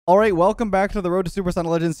Alright, welcome back to the Road to Super Sonic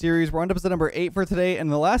Legends series. We're on episode number 8 for today, and in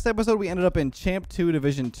the last episode we ended up in Champ 2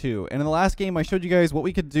 Division 2. And in the last game I showed you guys what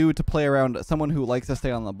we could do to play around someone who likes to stay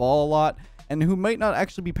on the ball a lot, and who might not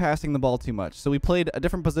actually be passing the ball too much. So we played a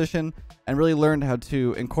different position, and really learned how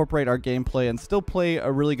to incorporate our gameplay, and still play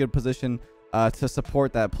a really good position to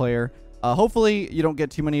support that player. Hopefully you don't get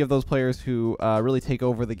too many of those players who really take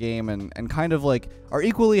over the game, and kind of like are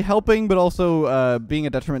equally helping, but also being a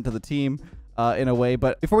detriment to the team. In a way.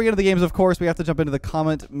 But before we get into the games, of course, we have to jump into the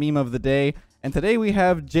comment meme of the day. And today we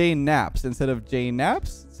have J Naps instead of J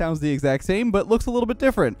Naps. Sounds the exact same, but looks a little bit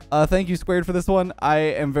different. Thank you, Squared, for this one. I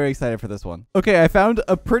am very excited for this one. Okay, I found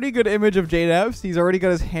a pretty good image of J Naps. He's already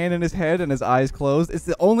got his hand in his head and his eyes closed. It's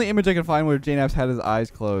the only image I can find where J Naps had his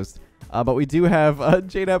eyes closed. But we do have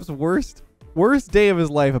J Naps' worst day of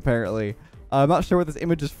his life, apparently. I'm not sure what this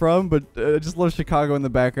image is from, but just love Chicago in the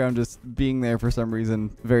background just being there for some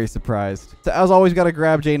reason. Very surprised. So as always, got to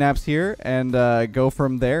grab J-Naps here and go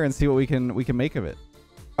from there and see what we can make of it.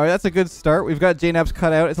 All right, that's a good start. We've got J-Naps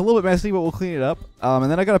cut out. It's a little bit messy, but we'll clean it up. And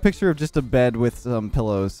then I got a picture of just a bed with some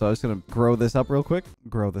pillows. So I'm just going to grow this up real quick.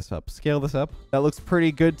 Grow this up. Scale this up. That looks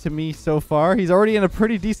pretty good to me so far. He's already in a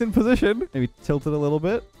pretty decent position. Maybe tilt it a little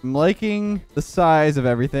bit. I'm liking the size of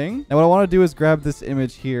everything. Now what I want to do is grab this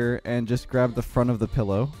image here and just grab the front of the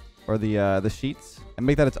pillow or the sheets and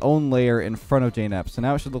make that its own layer in front of J-Naps. So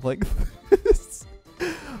now it should look like this.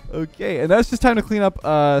 Okay, and that's just time to clean up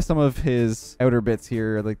some of his outer bits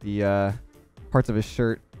here, like the parts of his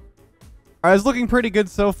shirt. All right, it's looking pretty good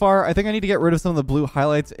so far. I think I need to get rid of some of the blue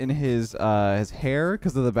highlights in his hair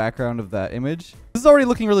because of the background of that image. This is already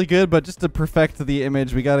looking really good, but just to perfect the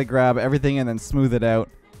image, we got to grab everything and then smooth it out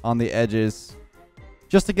on the edges.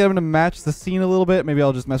 Just to get him to match the scene a little bit, maybe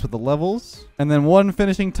I'll just mess with the levels. And then one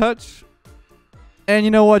finishing touch. And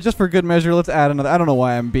you know what? Just for good measure, let's add another. I don't know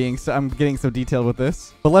why I'm getting so detailed with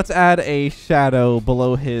this, but let's add a shadow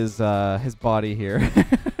below his body here.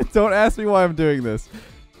 Don't ask me why I'm doing this.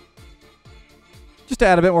 Just to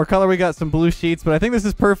add a bit more color, we got some blue sheets, but I think this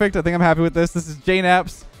is perfect. I think I'm happy with this. This is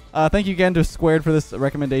J-Naps. Thank you again to Squared for this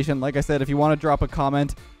recommendation. Like I said, if you want to drop a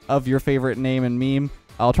comment of your favorite name and meme,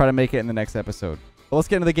 I'll try to make it in the next episode. But let's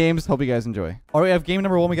get into the games. Hope you guys enjoy. All right, we have game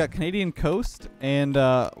number 1. We got Canadian Coast and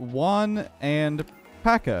Juan and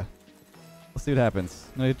Paka. Let's see what happens.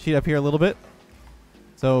 I'm going to cheat up here a little bit.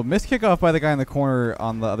 So, missed kickoff by the guy in the corner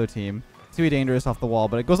on the other team. It's going to be dangerous off the wall,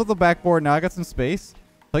 but it goes off the backboard. Now I got some space.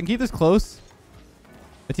 So I can keep this close.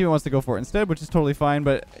 The team wants to go for it instead, which is totally fine.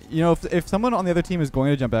 But, you know, if someone on the other team is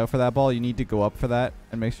going to jump out for that ball, you need to go up for that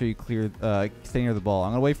and make sure you stay near the ball.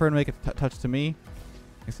 I'm going to wait for him to make a touch to me.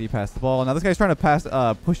 You see, pass the ball. Now this guy's trying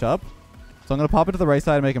to push up. So I'm going to pop it to the right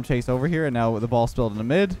side and make him chase over here. And now the ball spilled in the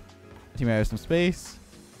mid. The teammate has some space.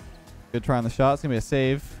 Good try on the shot. It's going to be a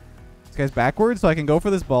save. This guy's backwards, so I can go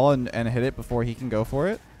for this ball and hit it before he can go for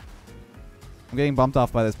it. I'm getting bumped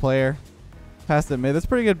off by this player. Past the mid. That's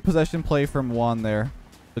pretty good possession play from Juan there.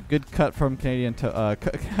 A good cut from Canadian I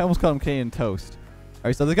almost called him Canadian Toast. All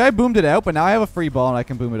right, so the guy boomed it out, but now I have a free ball and I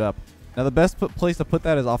can boom it up. Now the best place to put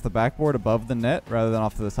that is off the backboard above the net rather than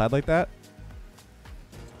off to the side like that.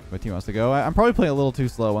 My team wants to go. I'm probably playing a little too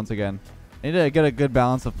slow once again. I need to get a good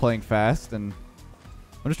balance of playing fast, and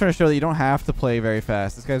I'm just trying to show that you don't have to play very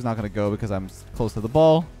fast. This guy's not going to go because I'm close to the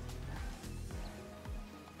ball.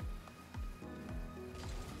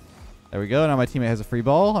 There we go. Now my teammate has a free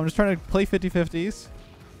ball. I'm just trying to play 50-50s.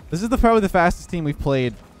 This is probably the fastest team we've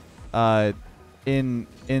played in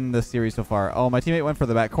the series so far. Oh, my teammate went for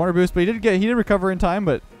the back corner boost, but he did recover in time,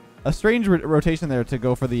 but a strange rotation there to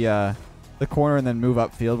go for the corner and then move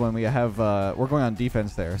upfield when we have we're going on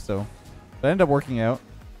defense there. So that ended up working out.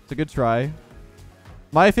 It's a good try.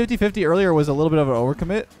 My 50-50 earlier was a little bit of an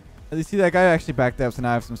overcommit. As you see, that guy actually backed up, so now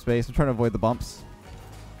I have some space. I'm trying to avoid the bumps.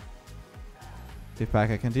 See if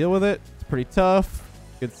Paka can deal with it. It's pretty tough.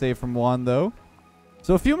 Good save from Juan, though.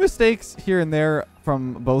 So a few mistakes here and there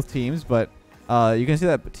from both teams, but you can see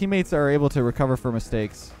that teammates are able to recover for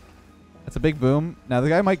mistakes. That's a big boom. Now the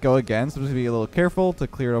guy might go again, so just be a little careful to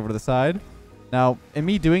clear it over to the side. Now, in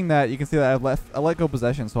me doing that, you can see that I let go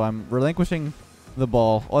possession, so I'm relinquishing the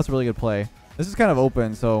ball. Oh, that's a really good play. This is kind of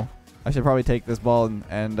open, so I should probably take this ball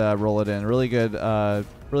and roll it in. Really good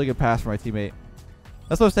pass for my teammate.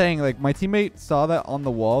 That's what I'm saying. Like, my teammate saw that on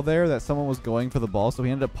the wall there that someone was going for the ball, so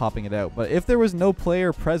he ended up popping it out. But if there was no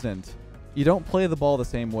player present, you don't play the ball the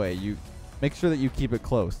same way. You make sure that you keep it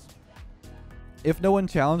close. If no one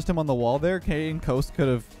challenged him on the wall there, Canadian Coast could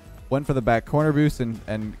have went for the back corner boost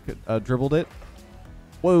and dribbled it.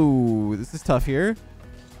 Whoa, this is tough here.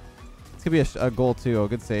 This could be a goal too. Oh,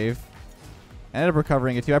 good save. I ended up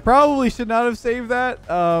recovering it too. I probably should not have saved that,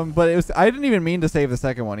 but it was. I didn't even mean to save the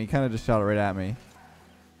second one. He kind of just shot it right at me.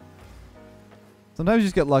 Sometimes you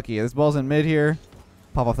just get lucky. This ball's in mid here.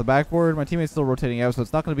 Pop off the backboard. My teammate's still rotating out, so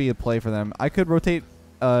it's not going to be a play for them. I could rotate.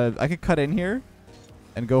 I could cut in here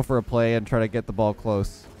and go for a play and try to get the ball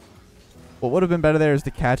close. What would have been better there is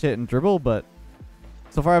to catch it and dribble, but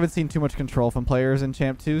so far I haven't seen too much control from players in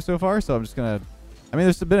Champ 2 so far, so I'm just going to... I mean,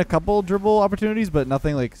 there's been a couple dribble opportunities, but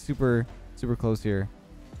nothing like super close here.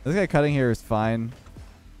 This guy cutting here is fine.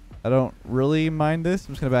 I don't really mind this.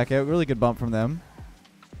 I'm just going to back out. Really good bump from them.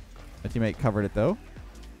 My teammate covered it, though.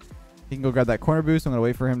 He can go grab that corner boost. I'm going to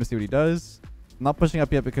wait for him to see what he does. I'm not pushing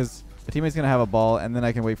up yet because the teammate's going to have a ball, and then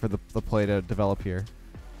I can wait for the play to develop here.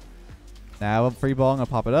 Now a free ball. I'm going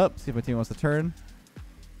to pop it up. See if my team wants to turn.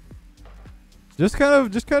 Just kind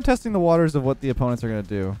of testing the waters of what the opponents are going to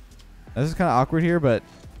do. This is kind of awkward here, but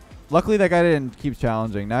luckily that guy didn't keep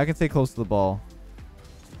challenging. Now I can stay close to the ball.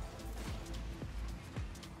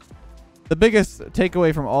 The biggest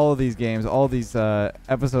takeaway from all of these games, all of these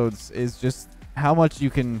episodes, is just how much you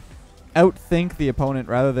can outthink the opponent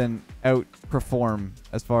rather than outperform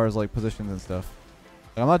as far as like positions and stuff.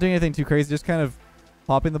 I'm not doing anything too crazy, just kind of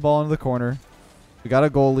popping the ball into the corner. We got a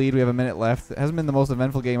goal lead. We have a minute left. It hasn't been the most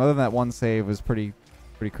eventful game. Other than that one save was pretty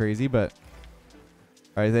crazy, but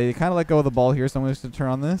all right, they kind of let go of the ball here, so I'm just going to turn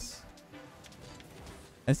on this.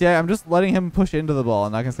 And see, I'm just letting him push into the ball,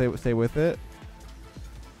 and I can stay with it.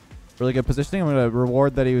 Really good positioning. I'm going to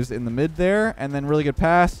reward that he was in the mid there, and then really good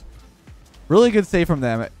pass. Really good save from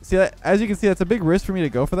them. See, as you can see, that's a big risk for me to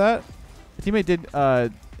go for that. The teammate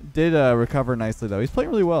did recover nicely, though. He's playing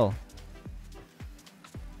really well.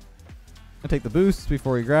 I take the boost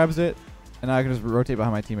before he grabs it, and now I can just rotate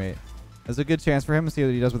behind my teammate. There's a good chance for him to see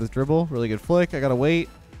what he does with his dribble. Really good flick. I gotta wait,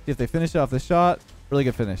 see if they finish off the shot. Really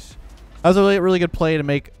good finish. That was a really good play to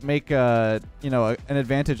make you know, an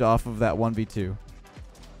advantage off of that 1v2.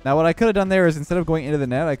 Now what I could have done there is instead of going into the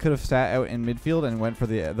net, I could have sat out in midfield and went for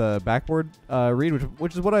the backboard read,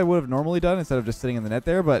 which is what I would have normally done instead of just sitting in the net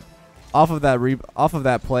there. But off of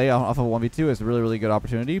that play, off of 1v2 is a really good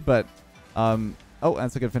opportunity. But oh,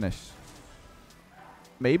 that's a good finish.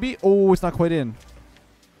 Maybe. Oh, it's not quite in.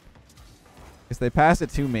 Guess they passed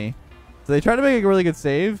it to me. So they tried to make a really good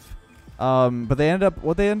save. But what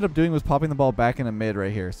they ended up doing was popping the ball back into mid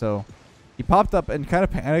right here. So he popped up and kind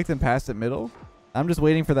of panicked and passed it middle. I'm just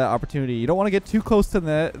waiting for that opportunity. You don't want to get too close to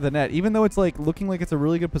the net. Even though it's like looking like it's a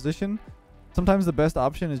really good position, sometimes the best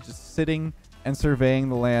option is just sitting and surveying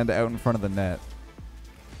the land out in front of the net.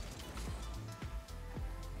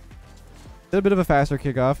 Did a bit of a faster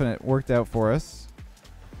kickoff and it worked out for us.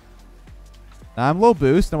 Now I'm low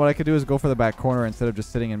boost, and what I could do is go for the back corner instead of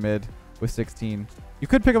just sitting in mid with 16. You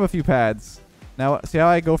could pick up a few pads. Now, see how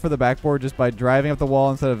I go for the backboard just by driving up the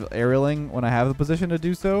wall instead of aerialing when I have the position to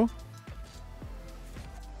do so?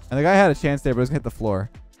 And the guy had a chance there, but it was going to hit the floor.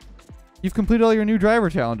 You've completed all your new driver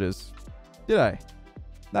challenges. Did I?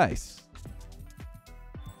 Nice.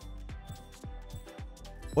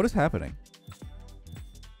 What is happening?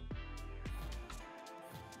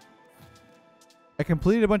 I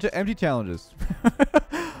completed a bunch of empty challenges. All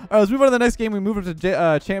right, let's move on to the next game. We move up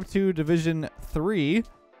to Champ 2 Division 3.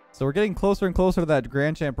 So we're getting closer and closer to that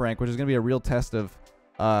Grand Champ rank, which is going to be a real test of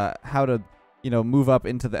how to, you know, move up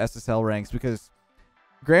into the SSL ranks, because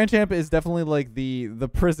Grand Champ is definitely like the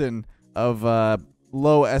prison of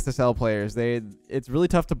low SSL players. It's really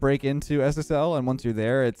tough to break into SSL, and once you're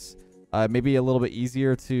there, it's maybe a little bit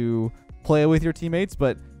easier to play with your teammates,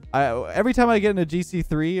 but every time I get into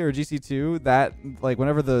GC3 or GC2, that like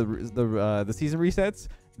whenever the season resets,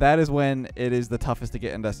 that is when it is the toughest to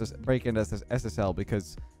get into break into SSL,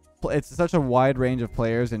 because it's such a wide range of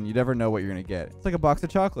players and you never know what you're gonna get. It's like a box of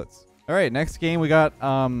chocolates. All right, next game we got.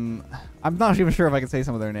 I'm not even sure if I can say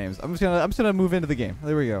some of their names. I'm just gonna move into the game.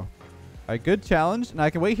 There we go. All right, good challenge. Now I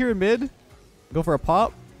can wait here in mid, go for a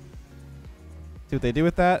pop. See what they do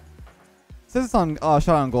with that. It says it's on shot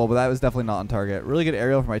on goal, but that was definitely not on target. Really good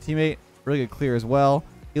aerial for my teammate. Really good clear as well.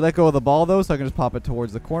 He let go of the ball though, so I can just pop it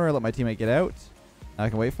towards the corner, let my teammate get out. Now I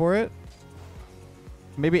can wait for it.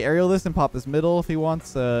 Maybe aerial this and pop this middle if he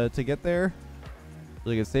wants to get there.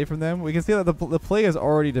 Really good save from them. We can see that the play is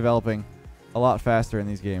already developing a lot faster in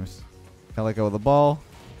these games. Kind of let go of the ball.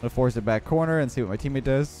 I'm gonna force it back corner and see what my teammate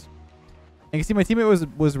does. And you can see my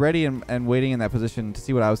teammate was ready and waiting in that position to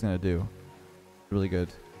see what I was gonna do. Really good.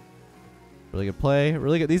 Really good play.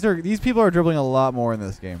 Really good. These people are dribbling a lot more in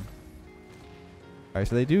this game. All right,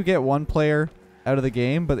 so they do get one player out of the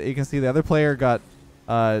game, but you can see the other player got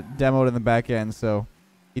demoed in the back end. So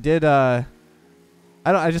he did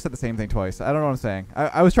I just said the same thing twice. I don't know what I'm saying.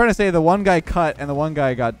 I was trying to say the one guy cut and the one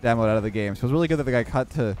guy got demoed out of the game. So it was really good that the guy cut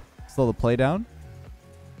to slow the play down.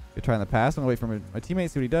 Good try on the pass. I'm going to wait for my teammate,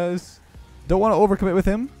 see what he does. Don't want to overcommit with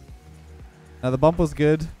him. Now the bump was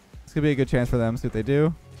good. This could be a good chance for them. See what they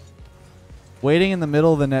do. Waiting in the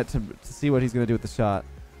middle of the net to see what he's going to do with the shot.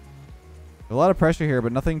 A lot of pressure here,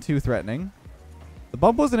 but nothing too threatening. The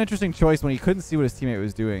bump was an interesting choice when he couldn't see what his teammate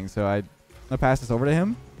was doing. So I'm going to pass this over to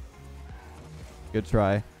him. Good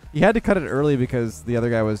try. He had to cut it early because the other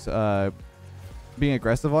guy was being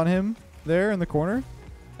aggressive on him there in the corner.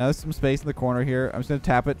 Now there's some space in the corner here. I'm just going to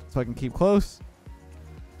tap it so I can keep close.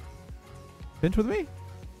 Pinch with me.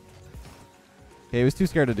 Okay, he was too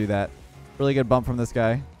scared to do that. Really good bump from this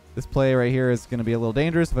guy. This play right here is going to be a little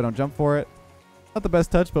dangerous if I don't jump for it. Not the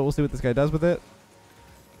best touch, but we'll see what this guy does with it.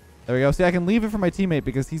 There we go. See, I can leave it for my teammate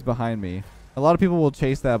because he's behind me. A lot of people will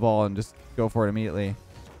chase that ball and just go for it immediately.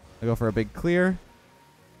 I go for a big clear.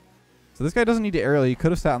 So this guy doesn't need to aerial. He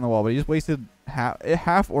could have sat on the wall, but he just wasted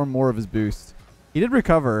half or more of his boost. He did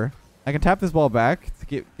recover. I can tap this ball back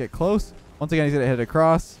to get close. Once again, he's going to hit it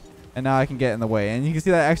across. And now I can get in the way. And you can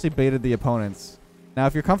see that actually baited the opponents. Now,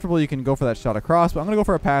 if you're comfortable, you can go for that shot across. But I'm going to go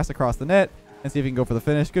for a pass across the net and see if you can go for the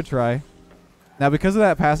finish. Good try. Now, because of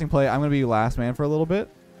that passing play, I'm going to be last man for a little bit.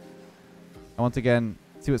 And once again,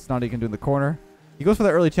 see what Snotty can do in the corner. He goes for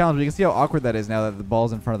that early challenge, but you can see how awkward that is now that the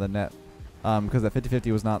ball's in front of the net. Because that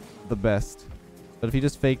 50-50 was not the best. But if he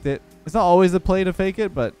just faked it, it's not always the play to fake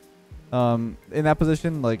it, but in that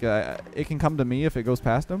position, like it can come to me if it goes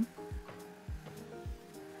past him.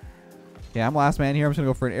 Yeah, I'm last man here. I'm just going to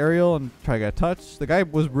go for an aerial and try to get a touch. The guy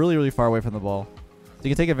was really, really far away from the ball. So you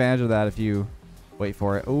can take advantage of that if you wait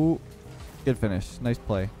for it. Ooh, good finish. Nice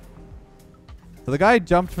play. So the guy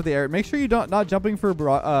jumped for the air. Make sure you're not jumping for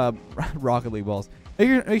Rocket League balls.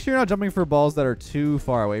 Make sure you're not jumping for balls that are too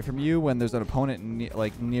far away from you when there's an opponent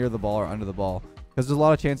near the ball or under the ball. Because there's a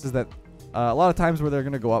lot of chances that a lot of times where they're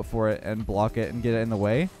going to go up for it and block it and get it in the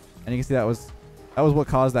way. And you can see that was what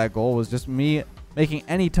caused that goal, was just me making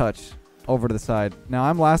any touch over to the side. Now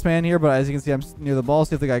I'm last man here, but as you can see, I'm near the ball.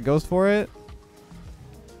 See if the guy goes for it.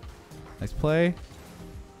 Nice play.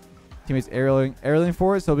 Teammates aerialing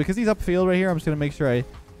for it. So because he's upfield right here, I'm just going to make sure I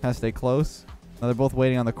kind of stay close. Now they're both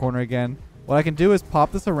waiting on the corner again. What I can do is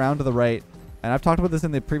pop this around to the right. And I've talked about this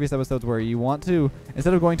in the previous episodes where you want to,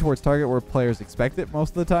 instead of going towards target where players expect it most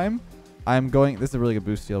of the time, I'm going, this is a really good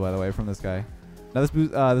boost steal, by the way, from this guy. Now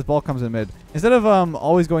this ball comes in mid. Instead of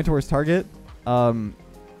always going towards target,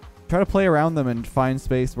 try to play around them and find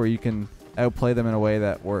space where you can outplay them in a way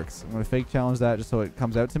that works. I'm going to fake challenge that just so it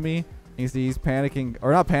comes out to me. You can see he's panicking,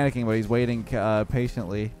 or not panicking, but he's waiting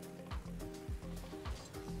patiently.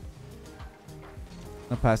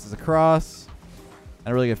 I'll pass this across.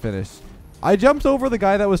 And a really good finish. I jumped over the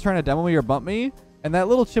guy that was trying to demo me or bump me, and that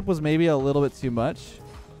little chip was maybe a little bit too much.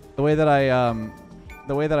 The way that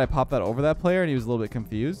I popped that over that player, and he was a little bit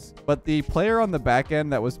confused. But the player on the back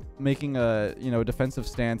end that was making a defensive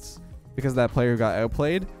stance because that player got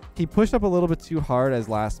outplayed, he pushed up a little bit too hard as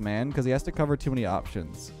last man because he has to cover too many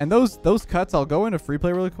options. And those cuts, I'll go into free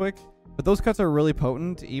play really quick, but those cuts are really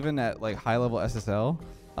potent even at like high level SSL,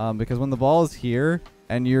 because when the ball is here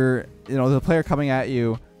and you're the player coming at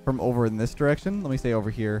you from over in this direction, let me say over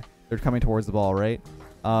here, they're coming towards the ball, right?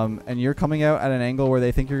 And you're coming out at an angle where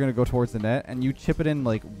they think you're going to go towards the net, and you chip it in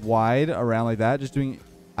like wide around like that.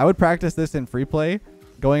 I would practice this in free play,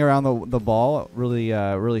 going around the ball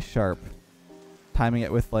really sharp, timing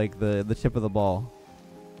it with like the chip of the ball.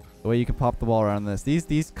 The way you can pop the ball around this.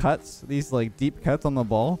 These cuts, these like deep cuts on the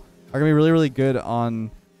ball are going to be really good on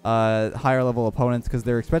higher level opponents because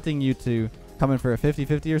they're expecting you to come in for a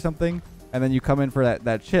 50-50 or something, and then you come in for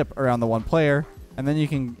that chip around the one player. And then you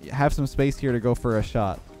can have some space here to go for a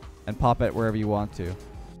shot and pop it wherever you want to.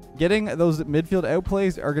 Getting those midfield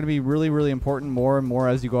outplays are going to be really important more and more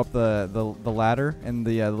as you go up the ladder in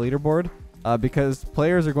the leaderboard, because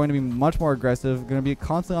players are going to be much more aggressive, going to be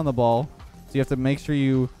constantly on the ball. So you have to make sure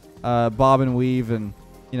you bob and weave and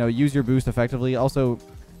use your boost effectively. Also,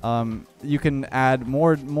 you can add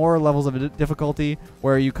more levels of difficulty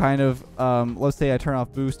where you kind of let's say I turn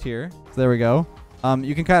off boost here. So there we go.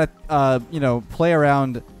 You can kind of, play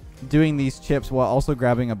around doing these chips while also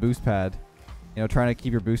grabbing a boost pad. Trying to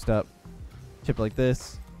keep your boost up. Chip like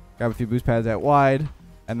this. Grab a few boost pads out wide.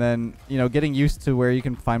 And then, getting used to where you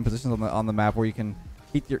can find positions on the map where you can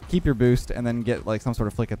keep your boost and then get like some sort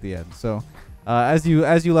of flick at the end. So, as you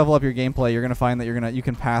level up your gameplay, you're going to find that you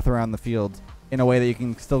can path around the field in a way that you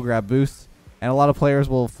can still grab boosts. And a lot of players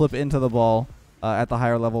will flip into the ball at the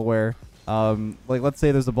higher level where, like let's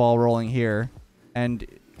say there's a ball rolling here. And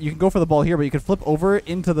you can go for the ball here, but you could flip over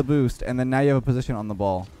into the boost, and then now you have a position on the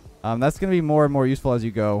ball. That's going to be more and more useful as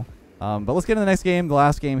you go. But let's get into the next game, the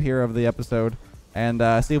last game here of the episode, and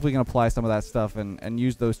see if we can apply some of that stuff and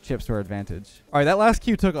use those chips to our advantage. All right, that last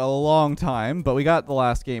queue took a long time, but we got the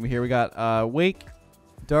last game here. We got Wake,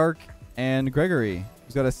 Dark, and Gregory.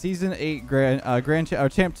 He's got a Season 8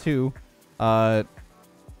 Champ 2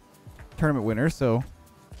 tournament winner, so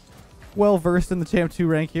well versed in the Champ 2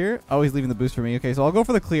 rank here. Oh, he's leaving the boost for me. Okay, so I'll go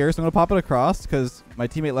for the clear. So I'm going to pop it across because my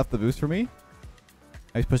teammate left the boost for me.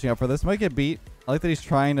 He's pushing up for this. Might get beat. I like that he's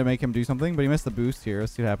trying to make him do something, but he missed the boost here.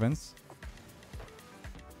 Let's see what happens.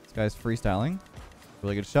 This guy's freestyling.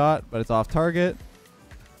 Really good shot, but it's off target.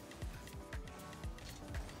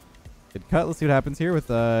 Good cut. Let's see what happens here with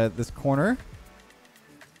this corner.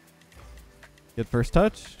 Good first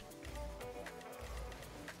touch.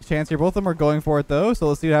 Chance here. Both of them are going for it, though. So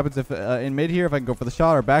let's see what happens if in mid here, if I can go for the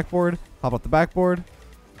shot or backboard. Pop up the backboard.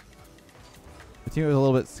 The team was a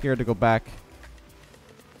little bit scared to go back.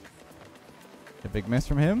 A big miss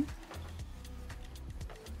from him.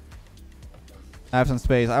 I have some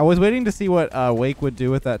space. I was waiting to see what Wake would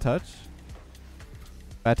do with that touch.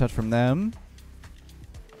 Bad touch from them.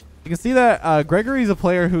 You can see that Gregory's a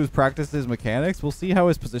player who's practiced his mechanics. We'll see how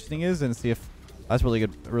his positioning is and see if that's really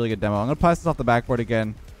good demo. I'm going to pass this off the backboard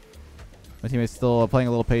again. My teammate's still playing a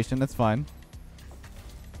little patient. That's fine.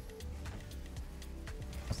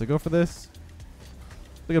 So go for this.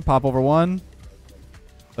 A good pop over one,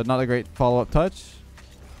 but not a great follow-up touch.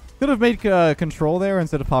 Could have made control there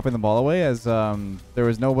instead of popping the ball away, as there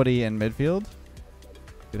was nobody in midfield.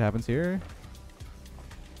 It happens here.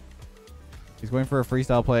 He's going for a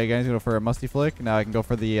freestyle play again. He's going for a musty flick. Now I can go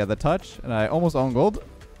for the touch, and I almost own gold.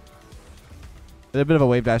 Did a bit of a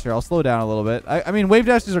wave dash here. I'll slow down a little bit. I mean, wave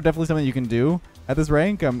dashes are definitely something you can do at this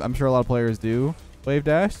rank. I'm sure a lot of players do wave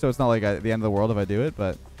dash, so it's not like at the end of the world if I do it,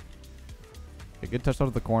 but a good touch out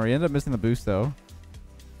of the corner. He ended up missing the boost, though.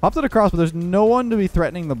 Pops it across, but there's no one to be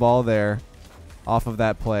threatening the ball there off of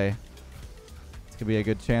that play. This could be a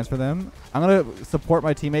good chance for them. I'm going to support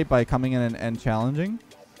my teammate by coming in and challenging.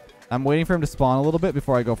 I'm waiting for him to spawn a little bit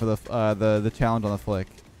before I go for the challenge on the flick.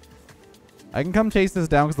 I can come chase this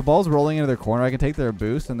down because the ball's rolling into their corner. I can take their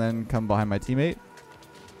boost and then come behind my teammate.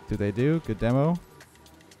 See what they do. Good demo.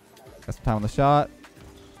 Got some time on the shot.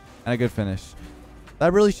 And a good finish.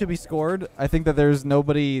 That really should be scored. I think that there's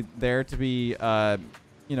nobody there to be,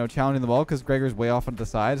 challenging the ball because Gregor's way off on the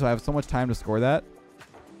side. So I have so much time to score that.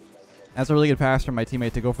 That's a really good pass from my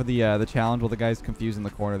teammate to go for the challenge while the guy's confused in the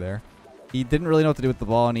corner there. He didn't really know what to do with the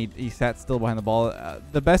ball, and he sat still behind the ball.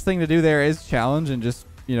 The best thing to do there is challenge and just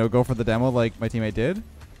go for the demo like my teammate did.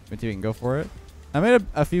 My teammate can go for it. I made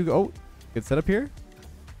a few. Oh, good setup here.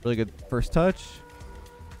 Really good first touch.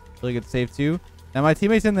 Really good save too. Now my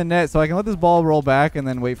teammate's in the net, so I can let this ball roll back and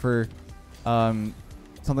then wait for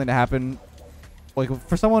something to happen, like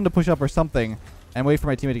for someone to push up or something, and wait for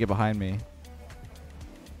my teammate to get behind me.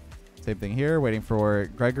 Same thing here. Waiting for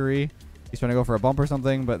Gregory. He's trying to go for a bump or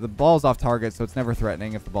something, but the ball's off target, so it's never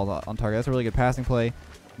threatening if the ball's on target. That's a really good passing play.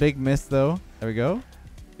 Big miss, though. There we go.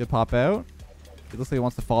 Good pop out. It looks like he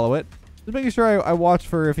wants to follow it. Just making sure I watch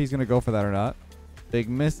for if he's going to go for that or not. Big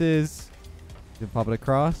misses. Good pop it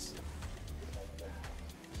across.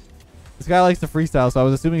 This guy likes to freestyle, so I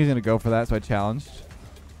was assuming he's going to go for that, so I challenged.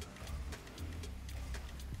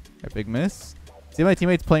 Okay, big miss. See, my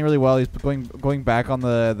teammate's playing really well. He's going back on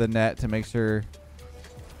the net to make sure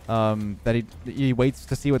that he waits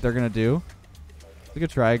to see what they're going to do. We could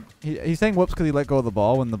try. He's saying whoops because he let go of the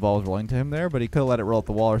ball when the ball was rolling to him there, but he could have let it roll at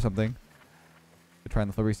the wall or something. Good try on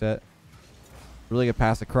the full reset. Really good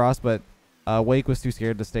pass across, but Wake was too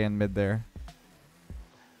scared to stay in mid there.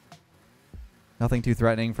 Nothing too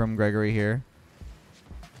threatening from Gregory here.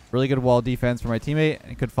 Really good wall defense for my teammate,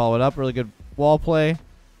 and could follow it up. Really good wall play.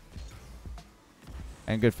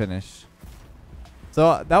 And good finish.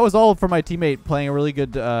 So that was all for my teammate playing a really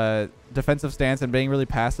good defensive stance and being really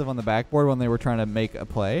passive on the backboard when they were trying to make a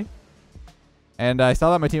play. And I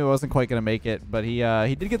saw that my teammate wasn't quite going to make it, but he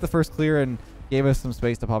did get the first clear and gave us some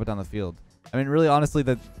space to pop it down the field. I mean, really, honestly,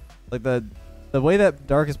 the way that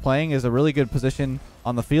Dark is playing is a really good position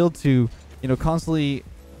on the field to, constantly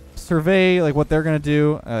survey like what they're going to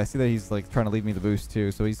do. I see that he's like trying to leave me the boost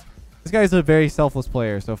too. So this guy's a very selfless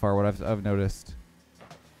player so far, what I've noticed.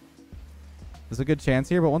 There's a good chance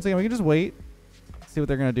here, but once again, we can just wait. See what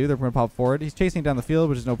they're going to do. They're going to pop forward. He's chasing down the field,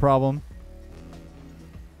 which is no problem.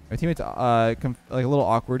 My teammate's like a little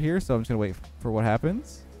awkward here, so I'm just going to wait for what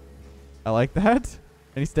happens. I like that.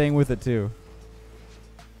 And he's staying with it, too.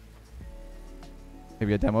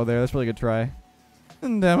 Maybe a demo there. That's a really good try.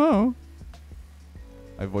 Demo.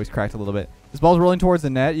 My voice cracked a little bit. This ball's rolling towards the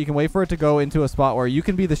net. You can wait for it to go into a spot where you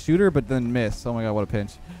can be the shooter, but then miss. Oh my god, what a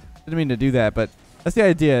pinch. Didn't mean to do that, but that's the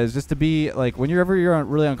idea, is just to be, like, whenever you're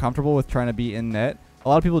really uncomfortable with trying to be in net, a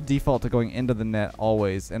lot of people default to going into the net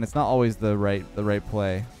always, and it's not always the right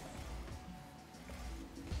play.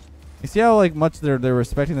 You see how, like, much they're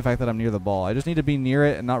respecting the fact that I'm near the ball. I just need to be near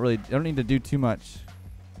it and not really, I don't need to do too much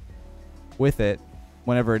with it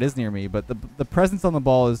whenever it is near me, but the presence on the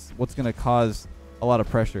ball is what's going to cause a lot of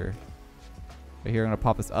pressure. Right here, I'm going to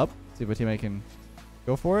pop this up, see if my teammate can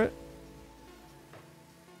go for it.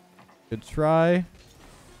 Good try.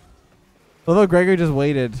 Although Gregory just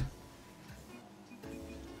waited.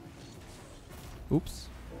 Oops.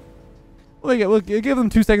 We'll give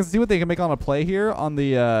them 2 seconds to see what they can make on a play here on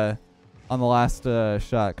the last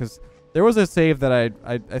shot, because there was a save that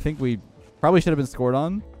I think we probably should have been scored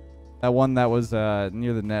on. That one that was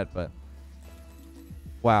near the net, but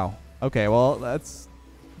wow. Okay, well, that's...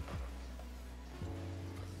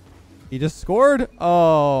 He just scored?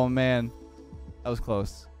 Oh, man. That was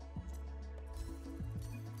close.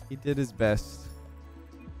 He did his best.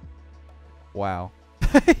 Wow.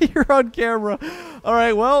 You're on camera. All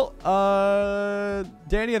right, well,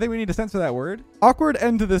 Danny, I think we need to censor that word. Awkward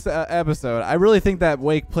end to this episode. I really think that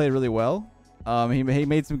Wake played really well. He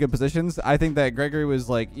made some good positions. I think that Gregory was,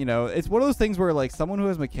 like, you know, it's one of those things where, like, someone who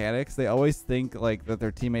has mechanics, they always think, like, that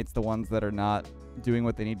their teammates the ones that are not doing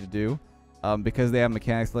what they need to do, because they have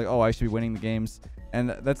mechanics, like, oh, I should be winning the games.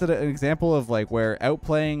 And that's an example of, like, where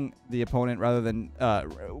outplaying the opponent rather than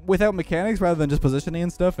without mechanics, rather than just positioning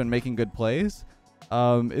and stuff and making good plays,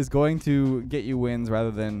 is going to get you wins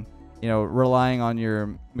rather than, you know, relying on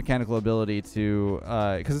your mechanical ability to,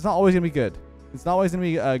 because it's not always gonna be good. It's not always going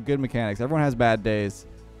to be good mechanics. Everyone has bad days.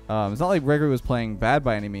 It's not like Gregory was playing bad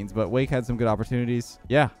by any means, but Wake had some good opportunities.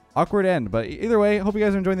 Yeah, awkward end. But either way, hope you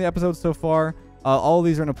guys are enjoying the episode so far. All of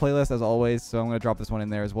these are in a playlist as always, so I'm going to drop this one in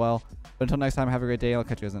there as well. But until next time, have a great day. I'll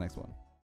catch you guys in the next one.